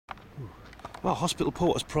Well, hospital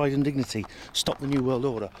porters, pride and dignity, stop the New World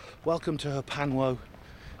Order. Welcome to her Panwo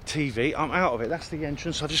TV. I'm out of it, that's the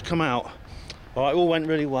entrance, I've just come out. Alright, all went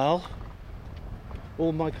really well.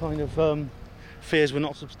 All my kind of fears were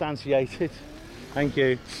not substantiated. Thank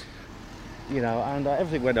you. You know, and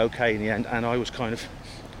everything went okay in the end, and I was kind of,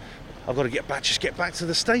 I've got to get back to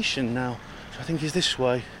the station now, which I think is this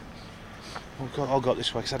way. Oh God, I'll go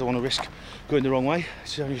this way because I don't want to risk going the wrong way.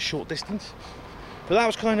 It's only a short distance. But that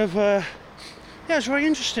was kind of, yeah, it was very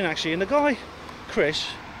interesting actually. And the guy, Chris,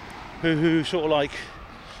 who sort of like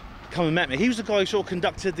come and met me, he was the guy who sort of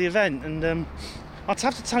conducted the event. And I'll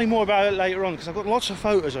have to tell you more about it later on because I've got lots of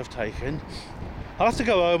photos I've taken. I'll have to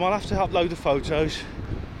go home, I'll have to upload the photos,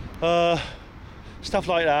 stuff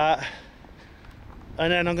like that.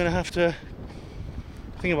 And then I'm going to have to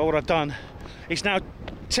think about what I've done. It's now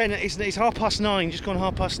 10, it's 9:30, just gone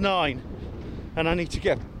 9:30, and I need to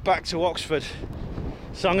get back to Oxford.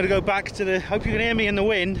 So I'm going to go back to the, hope you can hear me in the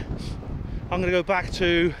wind, I'm going to go back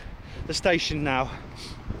to the station now.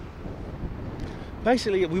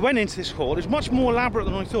 Basically, we went into this hall. It was much more elaborate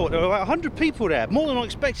than I thought. There were about 100 people there, more than I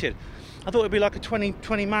expected. I thought it'd be like a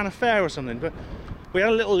 20 man affair or something, but we had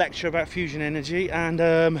a little lecture about fusion energy, and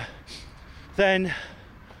then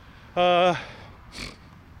they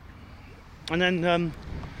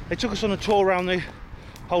took us on a tour around the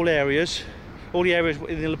whole areas, all the areas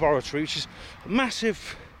in the laboratory, which is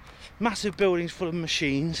massive buildings full of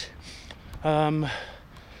machines. They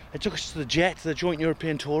took us to the JET, the Joint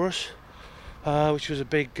European Torus, which was a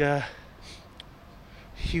big,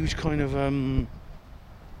 huge kind of,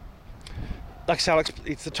 like I said,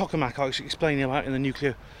 it's the tokamak I was explaining about in the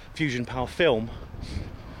nuclear fusion power film.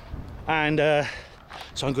 And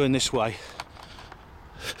so I'm going this way.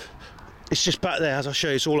 It's just back there, as I'll show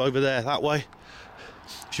you. It's all over there, that way.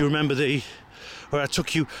 If you remember where I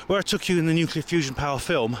took you in the nuclear fusion power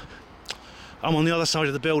film, I'm on the other side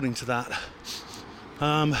of the building to that.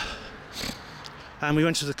 And we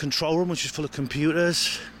went to the control room, which is full of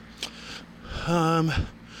computers. I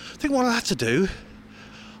think what I'll have to do,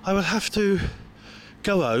 I will have to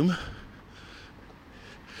go home,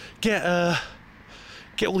 get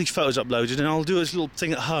all these photos uploaded, and I'll do this little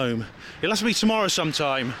thing at home. It'll have to be tomorrow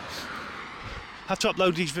sometime. I have to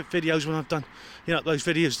upload these videos when I've done, you know, upload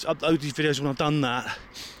these videos when I've done that.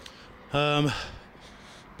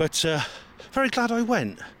 But very glad I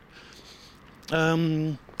went.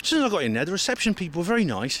 As soon as I got in there, the reception people were very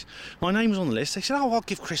nice. My name was on the list. They said, "Oh, I'll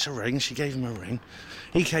give Chris a ring." She gave him a ring.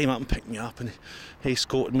 He came up and picked me up, and he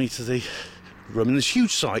escorted me to the room in this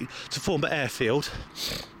huge site. It's a former airfield.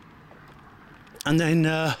 And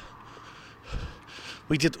then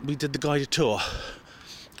we did the guided tour.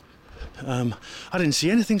 I didn't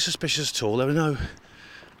see anything suspicious at all. There were no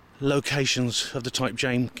locations of the type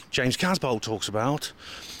James Casbolt talks about.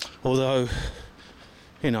 Although,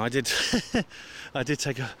 you know, I did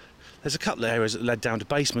take there's a couple of areas that led down to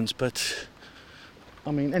basements, but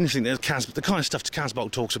I mean, anything that the kind of stuff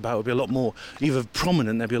Casbolt talks about would be a lot more either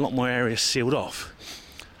prominent. There'd be a lot more areas sealed off,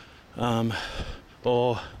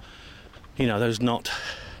 or you know, there's not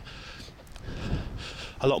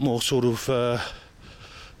a lot more sort of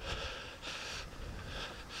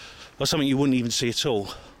or something you wouldn't even see at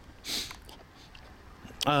all.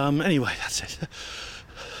 Anyway, that's it.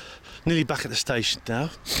 Nearly back at the station now.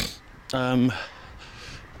 And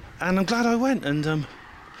I'm glad I went. And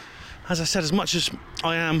as I said, as much as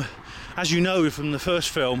I am, as you know from the first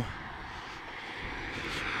film,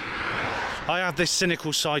 I have this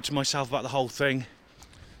cynical side to myself about the whole thing,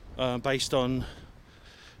 based on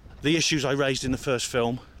the issues I raised in the first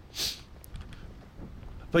film.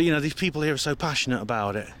 But you know, these people here are so passionate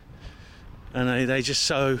about it, and they're just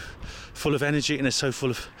so full of energy, and they're so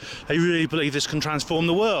full of, they really believe this can transform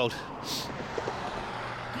the world.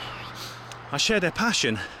 I share their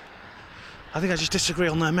passion. I think I just disagree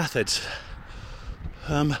on their methods.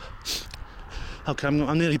 Okay,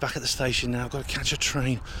 I'm nearly back at the station now. I've got to catch a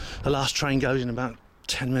train. The last train goes in about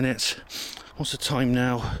 10 minutes. What's the time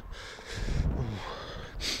now?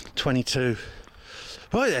 22.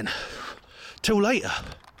 Right then, till later.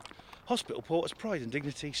 Hospital porters, pride and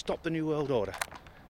dignity, stop the New World Order.